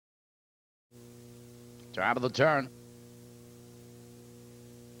Top of the turn.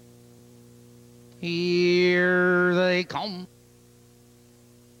 Here they come.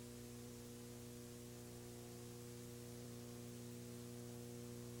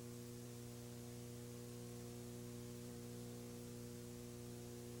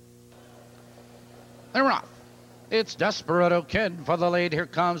 They're off. It's Desperado Kid for the lead. Here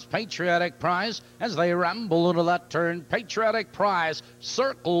comes Patriotic Prize as they ramble into that turn. Patriotic Prize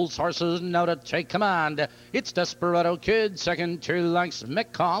circles horses now to take command. It's Desperado Kid, second, 2 lengths.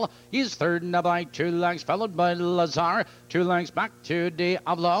 McCall, he's third now by 2 lengths, followed by Lazar. 2 lengths back to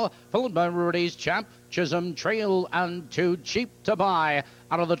Diablo, followed by Rudy's Champ, Chisholm Trail, and Too Cheap to Buy.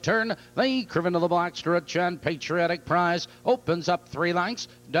 Out of the turn, they curve into the black stretch, and Patriotic Prize opens up 3 lengths.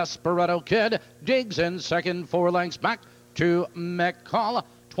 Desperado Kid digs in second, 4 lengths back to McCall.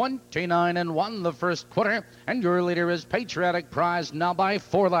 29-1 the first quarter, and your leader is Patriotic Prize now by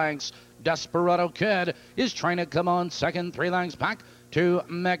 4 lengths. Desperado Kid is trying to come on second, 3 lengths back to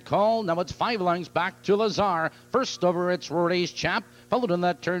McCall. Now it's 5 lengths back to Lazar. First over, it's Rory's Champ, followed in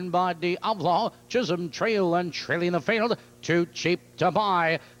that turn by Diablo, Chisholm Trail, and trailing the field, Too Cheap to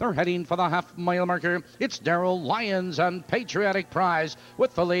Buy. They're heading for the half-mile marker. It's Darrell Lyons and Patriotic Prize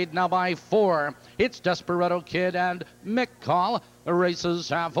with the lead now by 4. It's Desperado Kid and McCall. The race is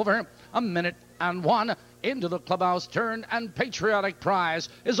half over. 1:01 into the clubhouse turn, and Patriotic Prize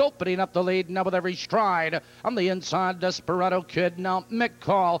is opening up the lead now with every stride. On the inside, Desperado Kid. Now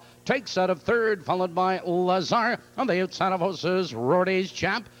McCall takes out of third, followed by Lazar. On the outside of horses, Rory's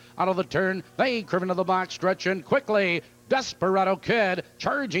Champ. Out of the turn, they curve into the back stretch, and quickly Desperado Kid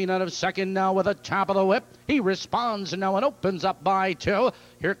charging out of second now with a tap of the whip. He responds now and opens up by 2.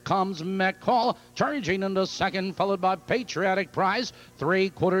 Here comes McCall charging into second, followed by Patriotic Prize.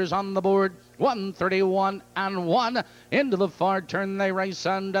 3/4 on the board. 1:31-1. Into the far turn they race,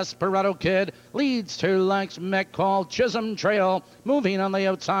 and Desperado Kid leads 2 lengths. McCall, Chisholm Trail moving on the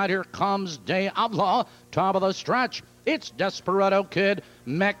outside. Here comes Diablo, top of the stretch. It's Desperado Kid.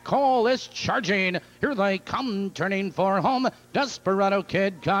 McCall is charging. Here they come, turning for home. Desperado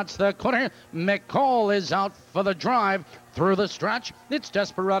Kid cuts the corner. McCall is out for the drive through the stretch. It's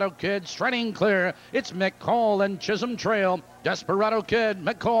Desperado Kid striding clear. It's McCall and Chisholm Trail. Desperado Kid,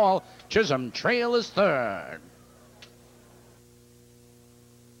 McCall, Chisholm Trail is third.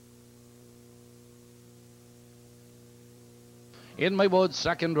 In Maywood's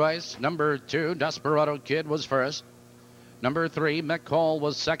second race, number 2, Desperado Kid was first. Number 3, McCall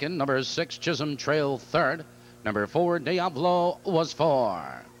was second. Number 6, Chisholm Trail third. Number 4, Diablo was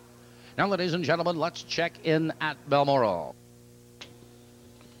 4. Now, ladies and gentlemen, let's check in at Balmoral.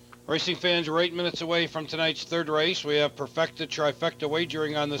 Racing fans, we're 8 minutes away from tonight's third race. We have perfected trifecta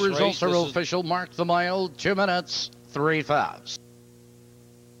wagering on this race. Results are official. Mark the mile, 2 minutes, 3 fouls.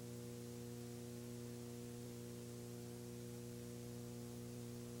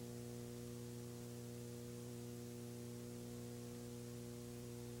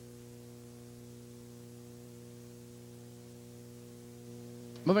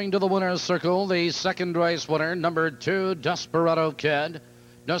 Moving to the winner's circle, the second race winner, number 2, Desperado Kid.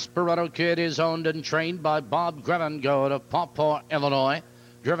 Desperado Kid is owned and trained by Bob Grevengood of Paw, Illinois.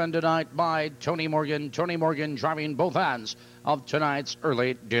 Driven tonight by Tony Morgan. Tony Morgan driving both ends of tonight's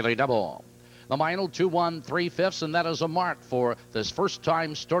early daily double. The mile 2-1-3/5, and that is a mark for this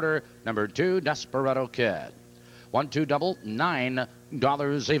first-time starter, number 2, Desperado Kid. 1-2 double,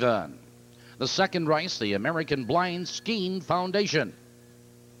 $9 even. The second race, the American Blind Skiing Foundation.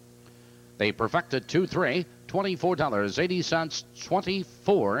 They perfected 2-3, $24.80,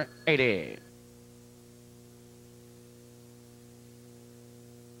 $24.80.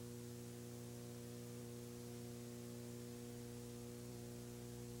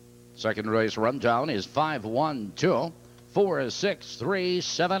 Second race rundown is 5-1-2,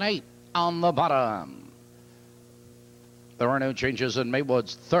 4-6-3-7-8 on the bottom. There are no changes in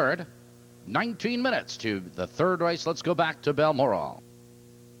Maywood's third. 19 minutes to the third race. Let's go back to Balmoral.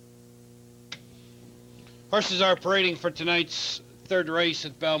 Horses are parading for tonight's third race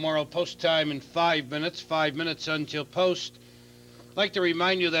at Balmoral. Post time in 5 minutes. 5 minutes until post. I'd like to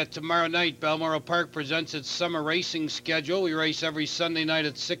remind you that tomorrow night Balmoral Park presents its summer racing schedule. We race every Sunday night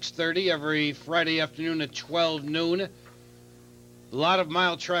at 6:30, every Friday afternoon at 12 noon. A lot of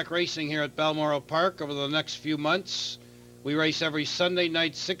mile track racing here at Balmoral Park over the next few months. We race every Sunday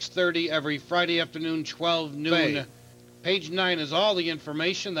night 6:30, every Friday afternoon 12 noon. Page 9 is all the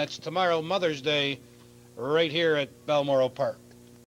information. That's tomorrow, Mother's Day, right here at Balmoral Park.